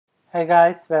Hey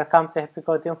guys, welcome to Happy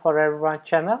Coding for Everyone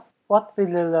channel. What will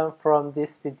you learn from this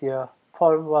video?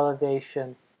 Form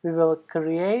validation. We will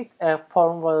create a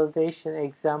form validation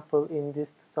example in this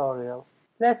tutorial.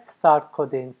 Let's start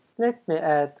coding. Let me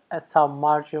add some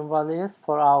margin values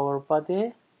for our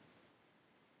body.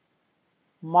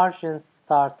 Margin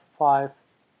start 5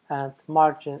 and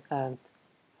margin end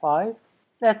 5.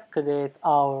 Let's create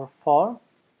our form.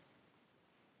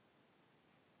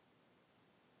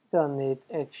 Don't need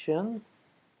action.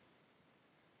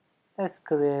 Let's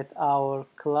create our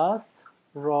class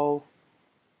row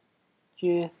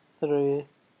G3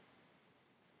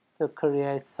 to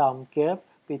create some gap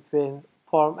between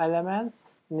form elements,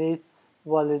 needs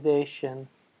validation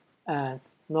and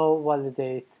no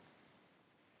validate.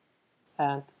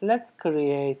 And let's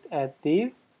create a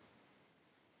div.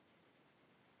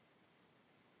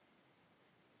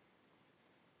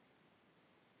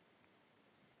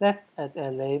 Let's add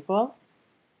a label,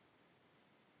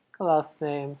 class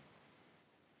name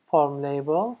form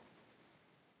label,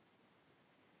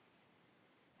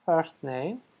 first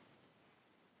name,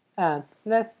 and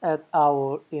let's add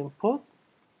our input,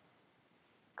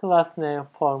 class name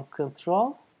form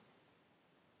control,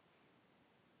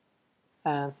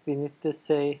 and we need to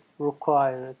say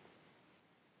required.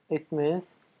 It means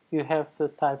you have to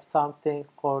type something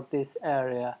for this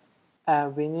area.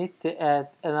 And we need to add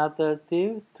another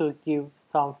div to give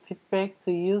some feedback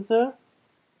to user.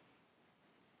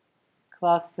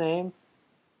 Class name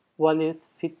valid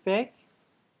feedback.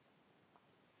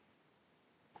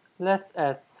 Let's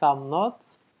add some notes.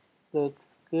 Looks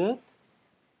good.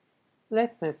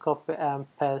 Let me copy and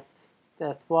paste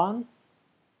that one.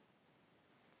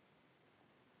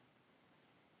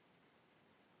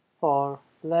 For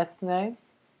last name.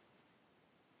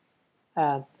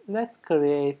 And let's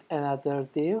create another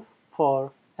div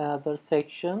for another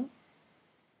section.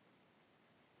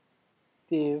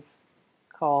 Div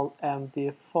called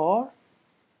md4.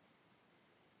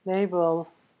 Label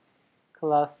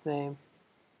class name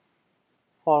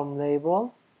form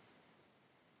label.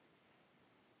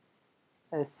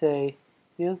 Let's say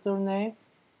username.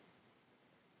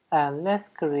 And let's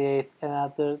create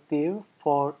another div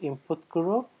for input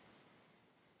group.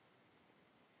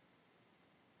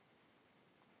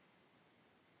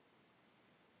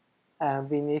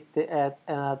 And we need to add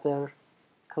another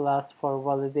class for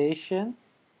validation,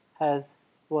 has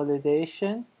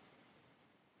validation.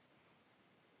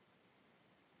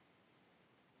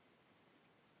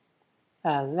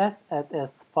 And let's add a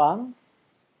span.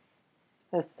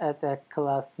 Let's add a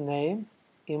class name,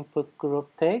 input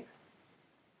group text.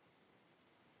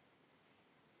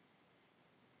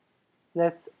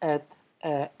 Let's add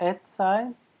a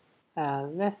 @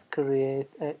 and let's create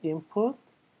an input,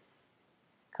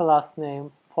 class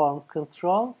name form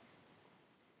control,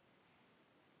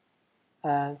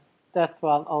 and that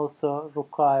one also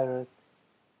required.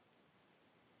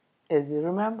 As you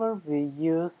remember, we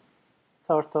used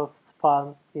sort of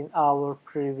span in our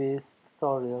previous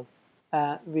tutorials.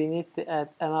 And we need to add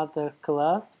another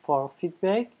class for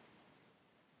feedback.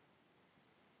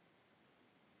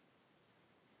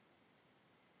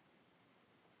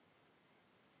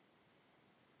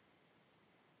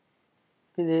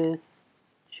 Please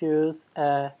choose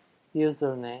a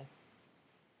username.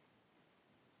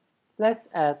 Let's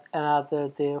add another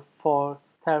div for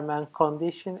term and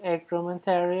condition agreement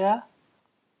area.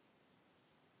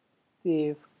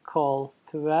 Div call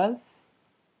 12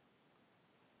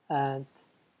 and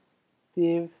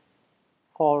div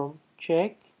form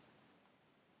check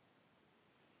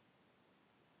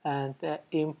and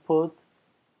input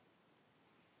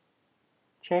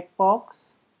checkbox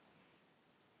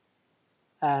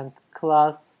and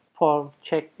class form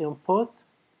check input.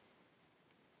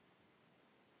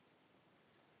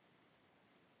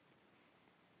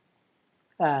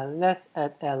 And let's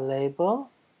add a label,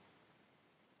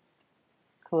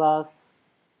 class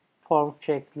form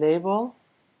check label.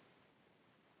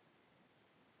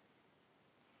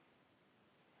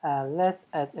 And let's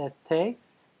add a text,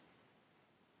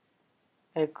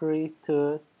 agree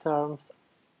to terms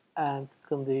and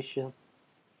conditions.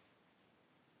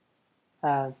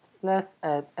 And let's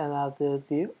add another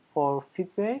div for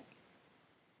feedback.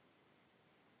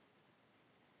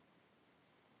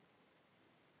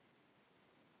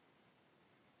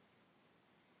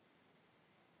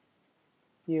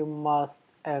 You must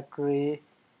agree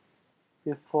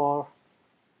before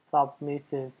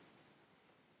submitting.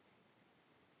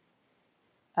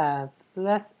 And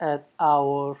let's add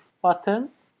our button.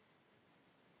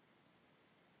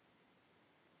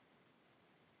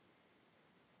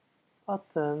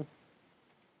 Button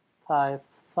type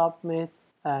submit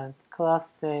and class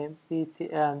name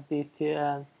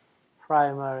btn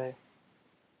primary,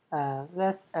 and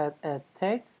let's add a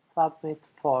text submit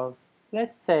form.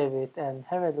 Let's save it and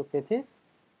have a look at it.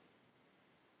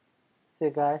 See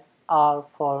guys, our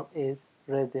form is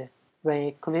ready. When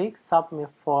you click submit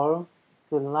form,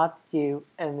 it will not give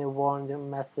any warning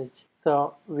message.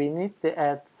 So we need to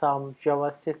add some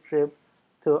JavaScript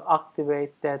to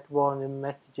activate that warning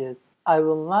messages. I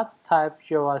will not type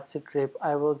JavaScript.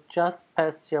 I will just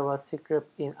pass JavaScript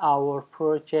in our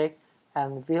project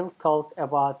and we'll talk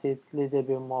about it a little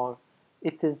bit more.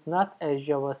 It is not a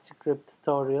JavaScript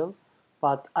tutorial,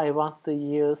 but I want to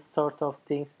use sort of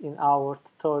things in our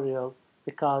tutorial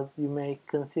because you may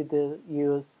consider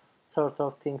use sort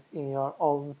of things in your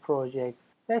own project.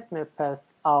 Let me pass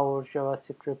our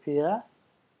JavaScript here.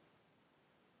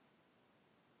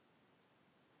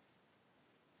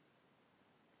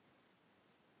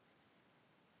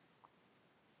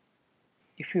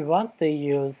 If you want to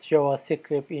use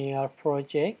JavaScript in your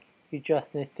project, you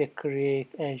just need to create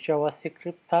a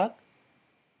JavaScript tag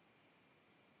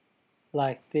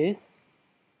like this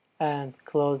and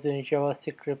closing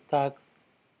JavaScript tags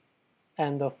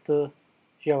end of the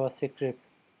JavaScript.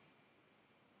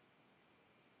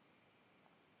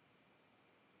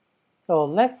 So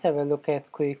let's have a look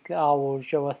at quickly our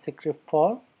JavaScript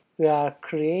form. We are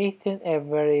creating a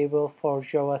variable for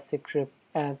JavaScript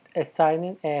and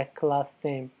assigning a class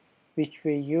name, which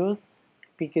we use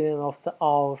beginning of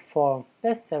our form.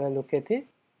 Let's have a look at it.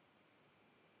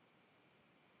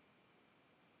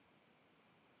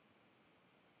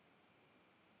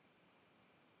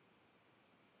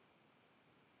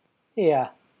 Yeah,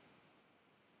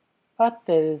 but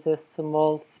there is a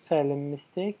small spelling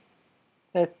mistake.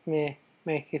 Let me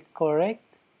make it correct.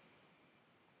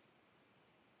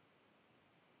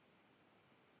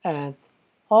 And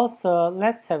also,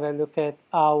 let's have a look at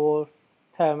our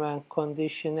term and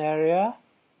condition area.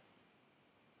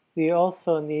 We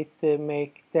also need to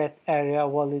make that area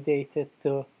validated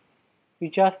too. We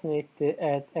just need to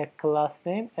add a class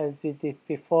name as we did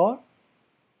before.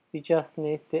 We just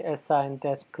need to assign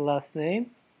that class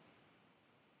name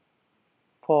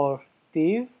for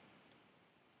div.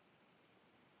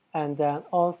 And then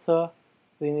also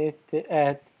we need to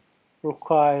add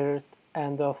required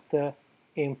end of the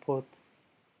input.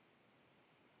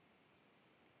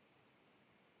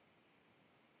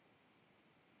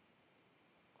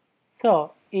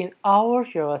 So in our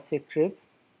JavaScript,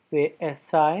 we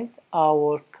assigned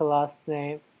our class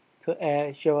name to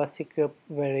a JavaScript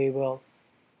variable.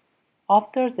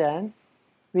 After that,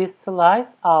 we slice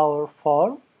our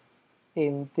form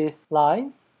in this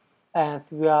line and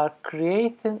we are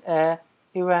creating an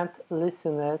event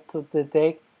listener to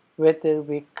detect whether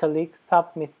we click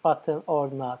submit button or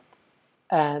not.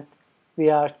 And we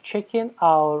are checking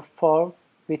our form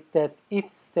with that if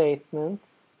statement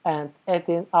and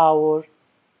adding our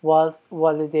was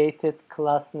validated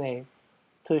class name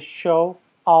to show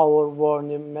our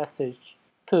warning message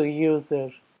to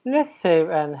user. Let's save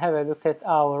and have a look at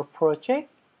our project.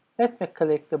 Let me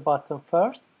click the button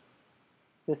first.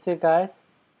 You see guys,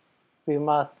 we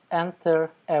must enter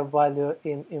a value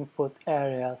in input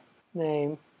areas.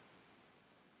 Name,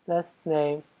 last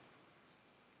name,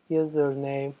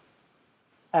 username,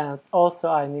 and also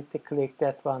I need to click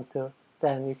that one too.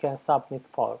 Then you can submit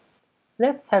form.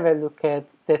 Let's have a look at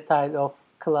detail of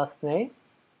class name.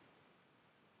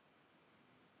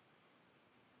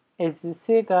 As you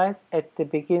see guys, at the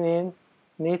beginning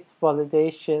needs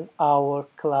validation our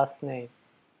class name.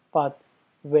 But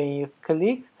when you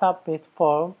click submit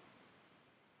form,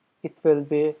 it will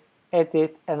be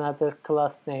added another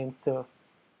class name too.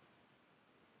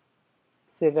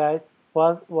 See guys,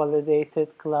 was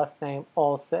validated class name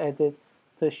also added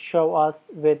to show us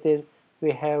whether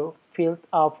we have filled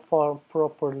up form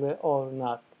properly or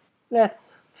not. Let's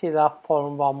fill up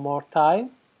form one more time.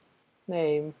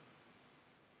 Name,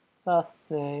 last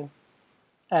name,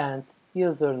 and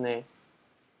username.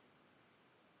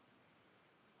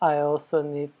 I also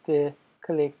need to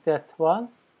click that one,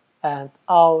 and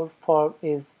our form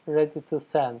is ready to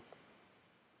send.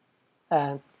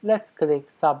 And let's click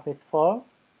submit form,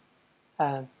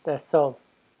 and that's all.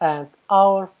 And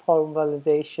our form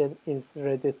validation is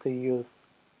ready to use.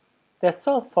 That's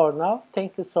all for now.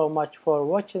 Thank you so much for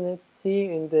watching it. See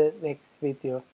you in the next video.